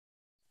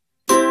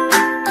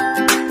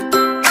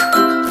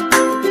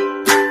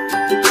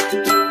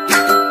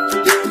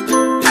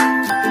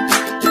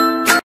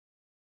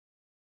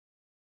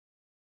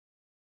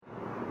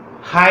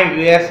Hi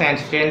viewers and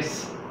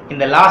students, in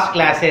the last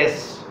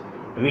classes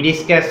we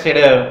discussed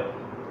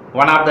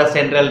one of the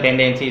central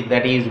tendencies,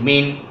 that is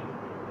mean.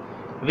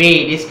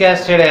 We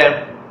discussed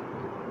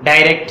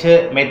direct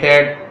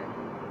method,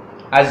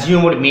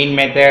 assumed mean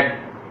method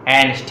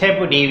and step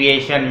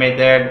deviation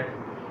method,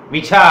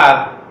 which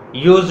are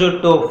used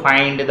to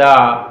find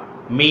the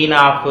mean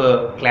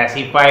of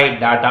classified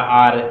data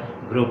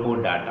or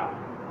grouped data.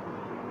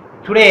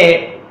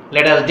 Today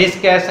let us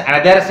discuss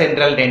another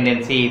central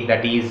tendency,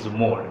 that is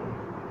mode.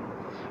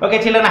 Okay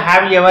children,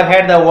 have you ever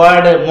heard the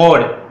word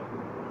mode?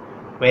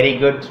 Very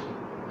good.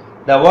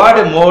 The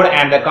word mode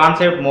and the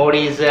concept mode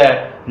is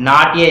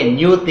not a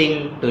new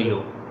thing to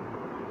you.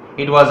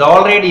 It was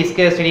already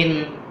discussed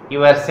in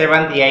your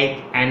 7th,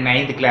 8th and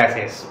 9th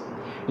classes.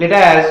 Let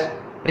us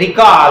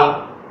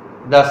recall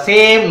the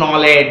same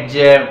knowledge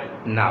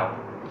now.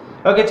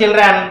 Okay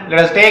children, let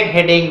us take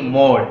heading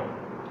mode.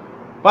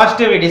 First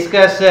we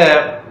discuss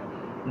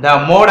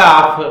the mode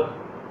of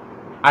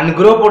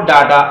ungrouped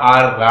data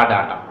or raw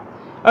data.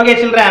 Okay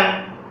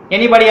children,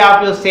 anybody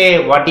of you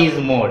say what is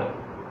mode?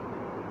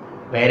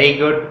 Very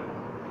good.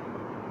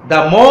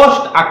 The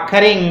most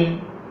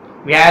occurring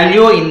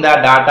value in the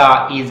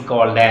data is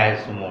called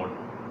as mode,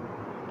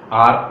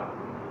 or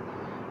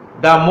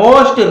the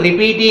most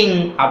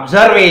repeating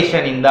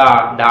observation in the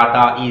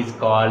data is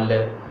called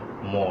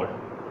mode.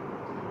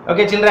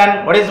 Okay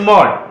children, what is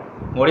mode?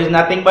 Mode is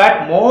nothing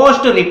but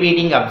most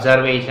repeating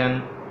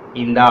observation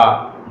in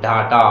the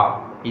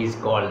data is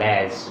called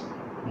as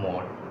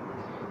mode.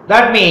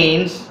 That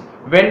means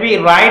when we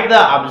write the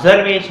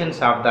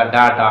observations of the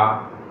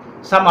data,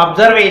 some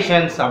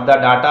observations of the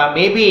data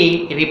may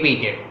be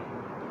repeated.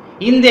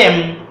 In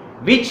them,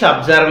 which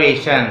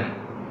observation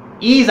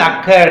is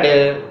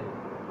occurred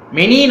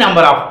many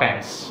number of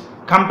times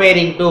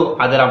comparing to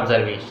other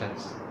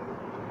observations,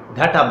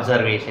 that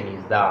observation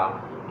is the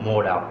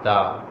mode of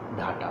the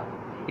data.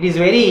 It is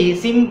very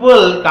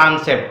simple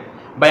concept.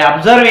 By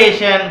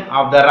observation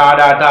of the raw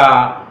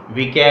data,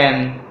 we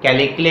can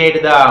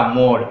calculate the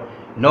mode.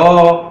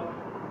 No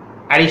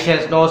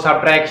additions, no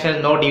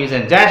subtractions, no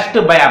division. Just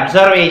by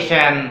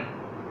observation,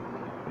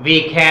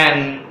 we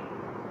can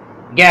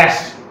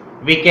guess,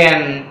 we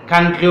can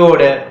conclude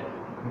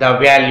the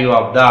value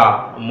of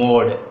the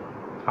mode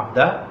of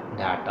the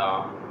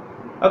data.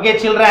 Okay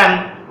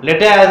children,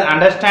 let us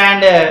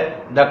understand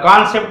the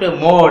concept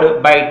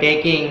mode by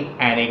taking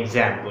an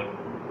example.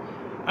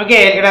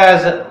 Okay,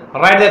 let us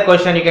write the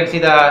question. You can see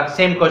the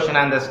same question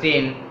on the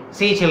screen.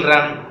 See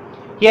children,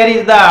 here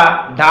is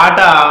the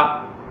data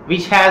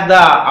which has the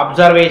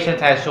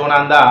observations as shown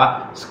on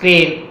the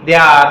screen. They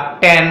are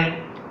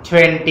 10,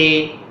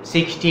 20,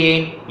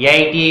 16,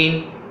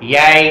 18,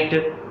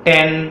 8,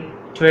 10,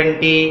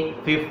 20,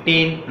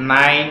 15,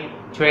 9,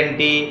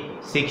 20,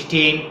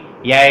 16,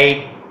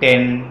 8,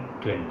 10,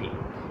 20.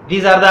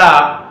 These are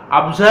the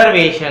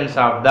observations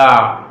of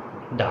the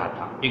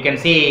data. You can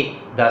see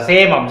the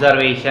same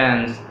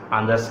observations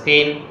on the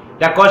screen.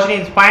 The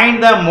question is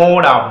find the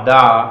mode of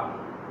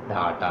the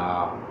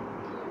data.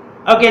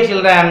 Okay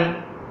children,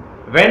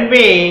 when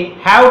we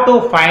have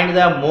to find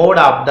the mode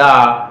of the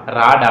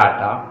raw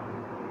data,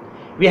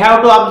 we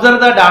have to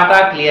observe the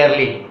data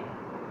clearly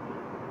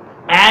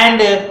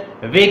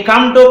and we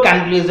come to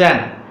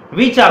conclusion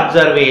which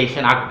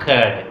observation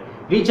occurred,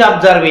 which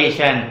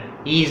observation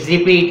is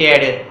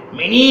repeated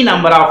many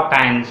number of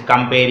times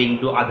comparing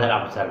to other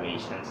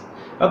observations.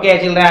 Okay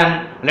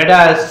children, let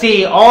us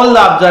see all the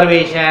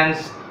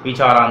observations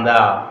which are on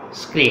the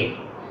screen.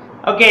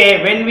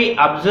 Okay, when we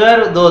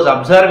observe those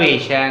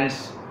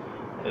observations,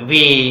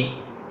 we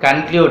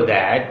conclude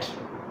that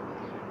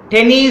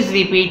 10 is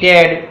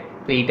repeated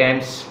 3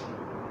 times.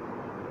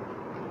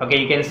 Okay,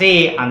 you can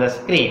see on the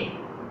screen,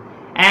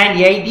 and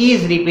 8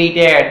 is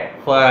repeated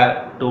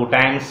for 2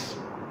 times.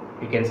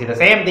 You can see the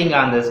same thing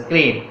on the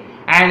screen,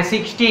 and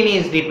 16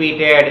 is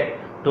repeated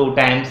 2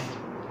 times,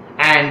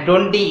 and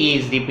 20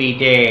 is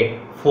repeated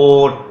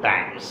 4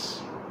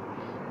 times.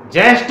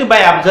 Just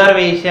by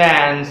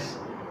observations,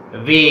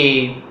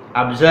 we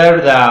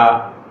observed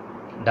the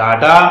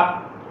data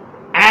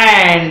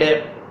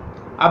and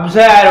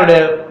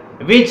observed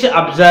which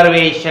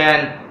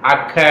observation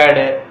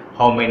occurred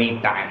how many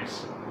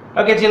times.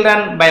 Okay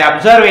children, by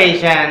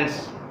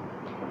observations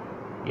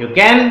you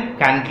can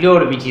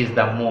conclude which is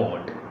the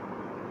mode.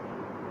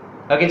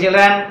 Okay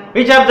children,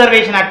 which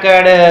observation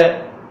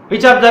occurred,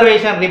 which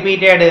observation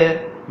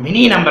repeated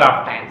many number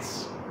of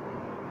times.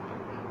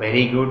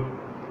 Very good.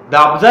 The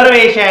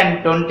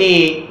observation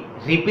 20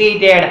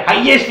 repeated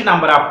highest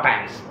number of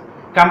times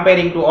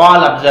comparing to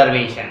all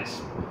observations.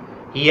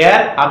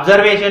 Here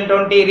observation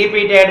 20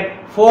 repeated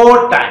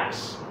 4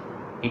 times.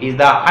 It is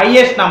the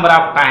highest number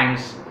of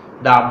times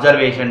the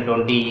observation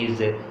 20 is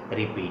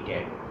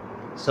repeated.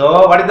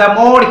 So what is the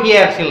mode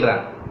here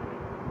children?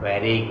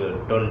 Very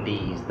good,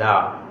 20 is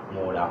the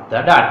mode of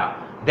the data.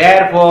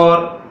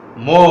 Therefore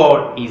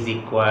mode is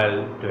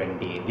equal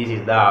 20. This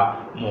is the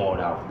mode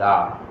of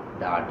the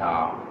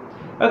data.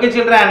 Okay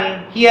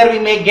children, here we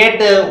may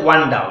get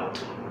one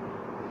doubt.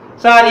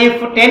 So if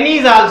 10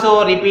 is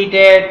also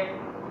repeated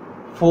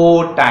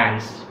 4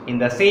 times. In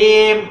the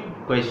same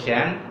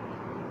question,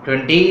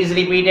 20 is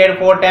repeated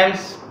 4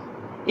 times.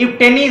 If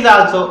 10 is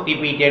also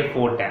repeated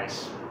 4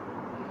 times,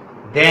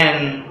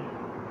 then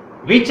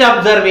which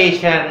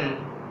observation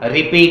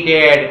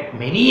repeated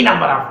many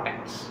number of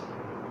times?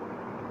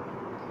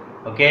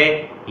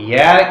 Okay,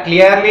 here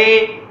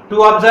clearly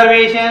two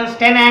observations,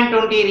 10 and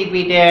 20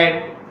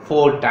 repeated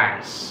 4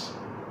 times.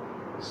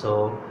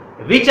 So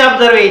which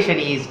observation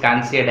is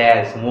considered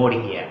as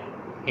mode here?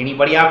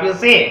 Anybody of you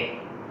say?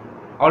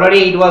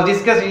 Already it was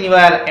discussed in your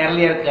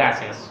earlier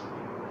classes.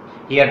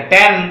 Here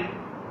 10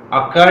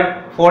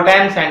 occurred 4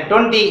 times and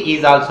 20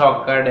 is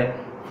also occurred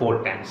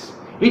 4 times.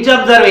 Which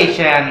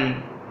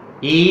observation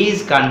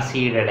is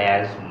considered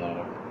as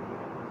mode?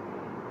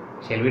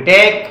 Shall we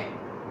take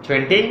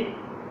 20?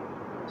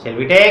 Shall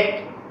we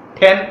take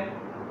 10?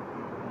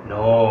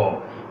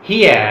 No.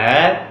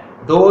 Here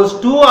those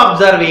two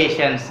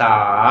observations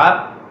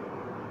are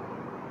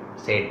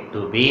said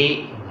to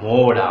be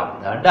mode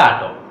of the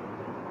data.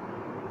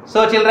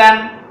 So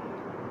children,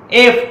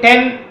 if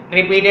 10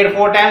 repeated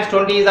 4 times,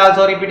 20 is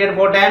also repeated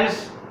 4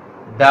 times,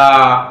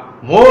 the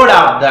mode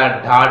of the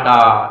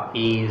data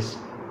is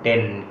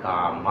 10,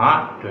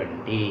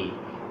 20.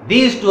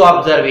 These two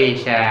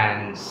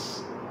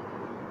observations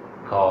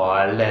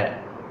called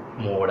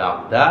mode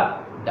of the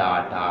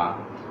data.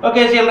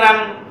 Okay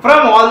children,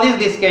 from all this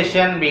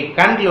discussion we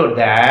conclude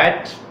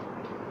that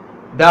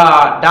the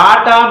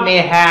data may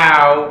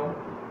have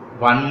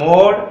one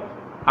mode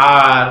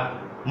or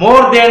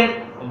more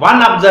than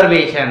one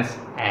observations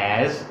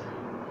as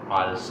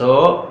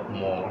also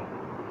mode.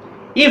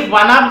 If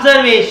one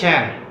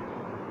observation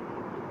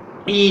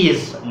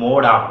is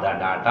mode of the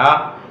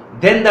data,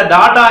 then the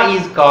data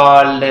is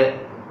called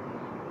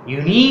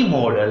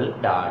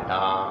unimodal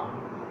data.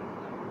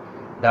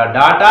 The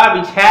data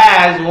which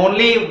has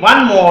only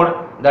one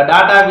mode, the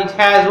data which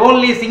has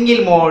only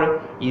single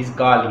mode is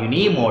called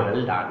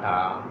unimodal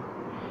data.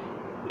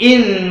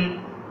 In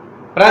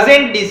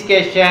present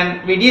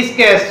discussion, we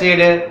discussed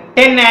 10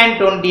 and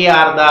 20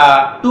 are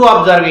the two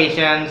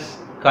observations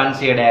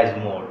considered as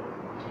mode.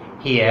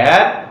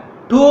 Here,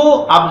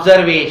 two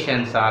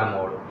observations are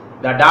mode.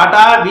 The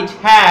data which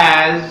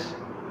has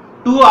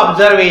two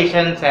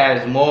observations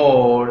as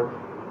mode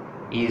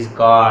is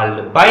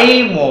called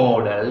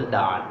bimodal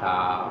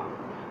data.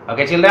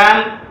 Okay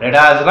children, let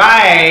us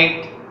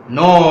write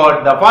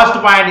note. The first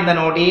point in the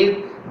note is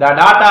the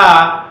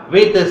data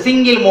with a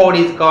single mode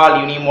is called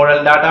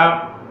unimodal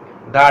data.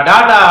 The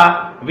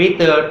data with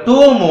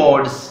two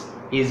modes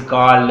is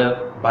called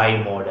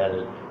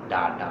bimodal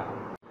data.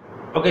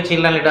 Okay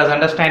children, let us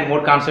understand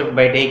mode concept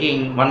by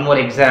taking one more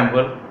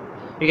example.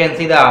 You can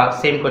see the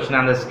same question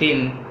on the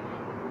screen.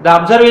 The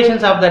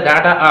observations of the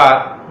data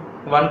are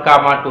 1,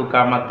 2,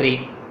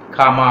 3,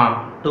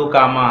 2,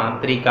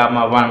 3,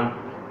 1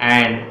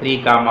 and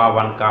 3,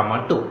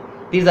 1, 2.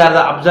 These are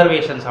the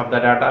observations of the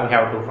data. We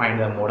have to find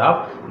the mode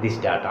of this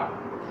data.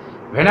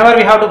 Whenever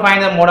we have to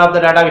find the mode of the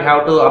data, we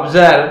have to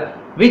observe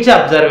which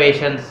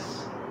observation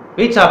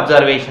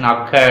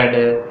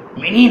occurred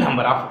many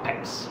number of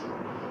times.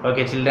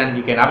 Okay children,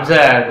 you can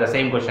observe the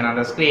same question on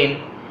the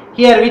screen.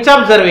 Here which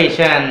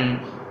observation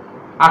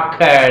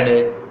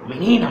occurred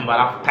many number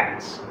of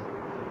times?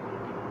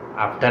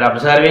 After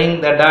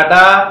observing the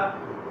data,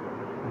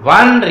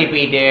 1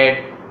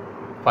 repeated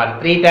for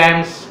 3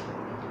 times,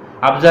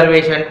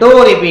 observation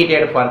 2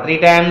 repeated for 3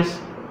 times,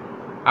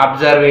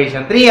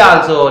 observation 3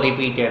 also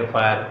repeated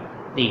for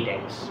 3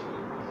 times.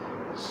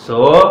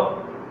 So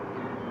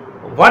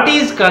what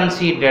is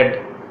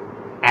considered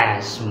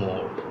as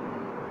mode?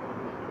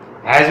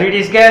 As we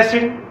discussed,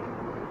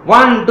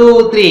 1,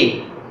 2,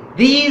 3,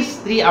 these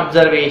 3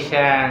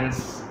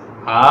 observations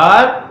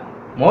are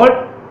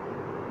mode?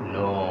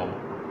 No.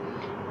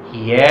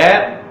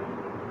 Here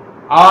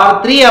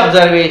are 3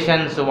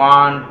 observations,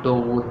 1,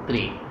 2,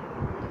 3,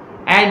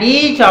 and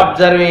each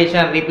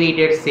observation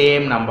repeated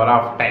same number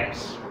of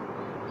times.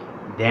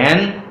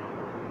 Then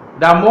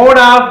the mode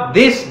of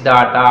this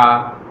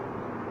data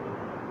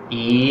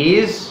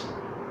is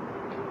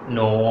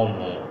no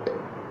mode.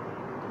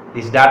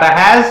 This data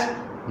has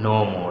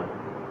no mode.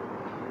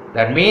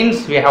 That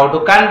means we have to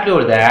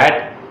conclude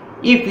that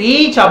if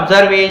each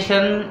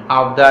observation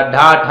of the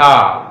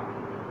data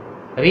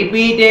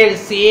repeated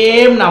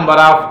same number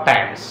of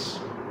times,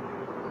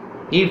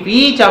 if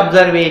each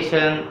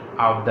observation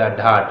of the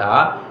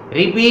data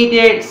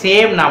repeated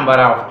same number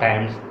of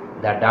times,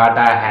 the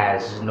data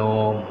has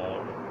no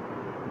mode.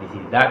 This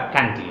is the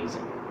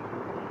conclusion.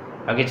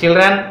 Okay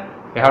children,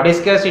 we have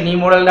discussed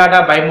unimodal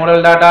data,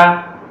 bimodal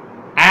data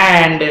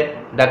and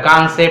the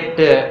concept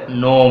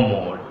no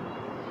mode.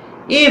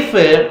 If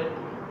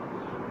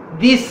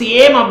the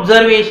same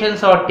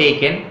observations are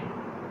taken,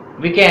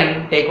 we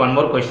can take one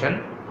more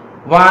question.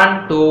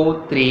 1,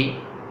 2, 3,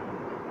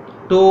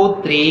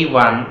 2, 3,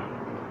 1,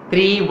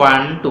 3,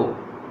 1, 2,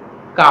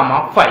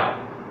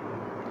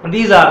 5.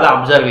 These are the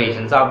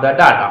observations of the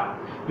data.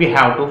 We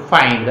have to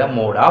find the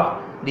mode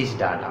of this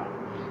data.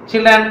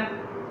 Children,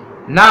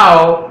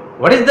 now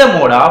what is the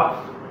mode of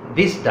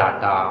this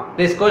data?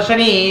 This question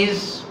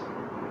is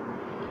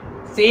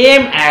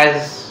same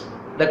as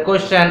the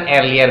question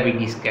earlier we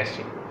discussed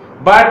it.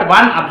 But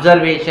one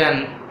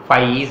observation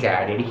 5 is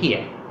added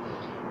here.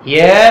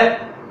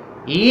 Here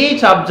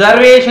each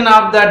observation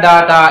of the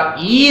data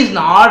is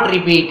not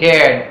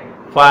repeated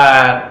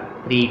for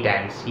 3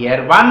 times.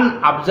 Here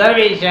one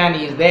observation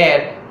is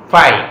there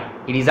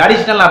 5. It is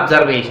additional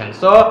observation.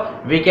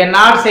 So we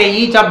cannot say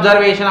each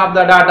observation of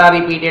the data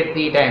repeated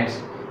 3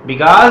 times,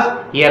 because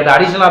here the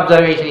additional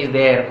observation is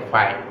there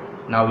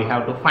 5. Now we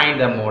have to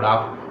find the mode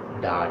of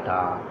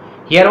data.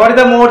 Here what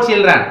is the mode,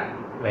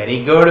 children?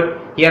 Very good.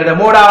 Here the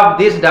mode of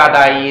this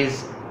data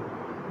is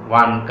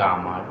 1,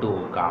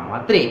 2,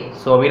 3.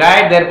 So we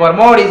write therefore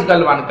mode is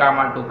equal 1,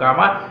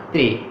 2,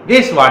 3.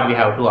 This what we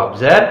have to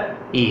observe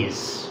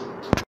is.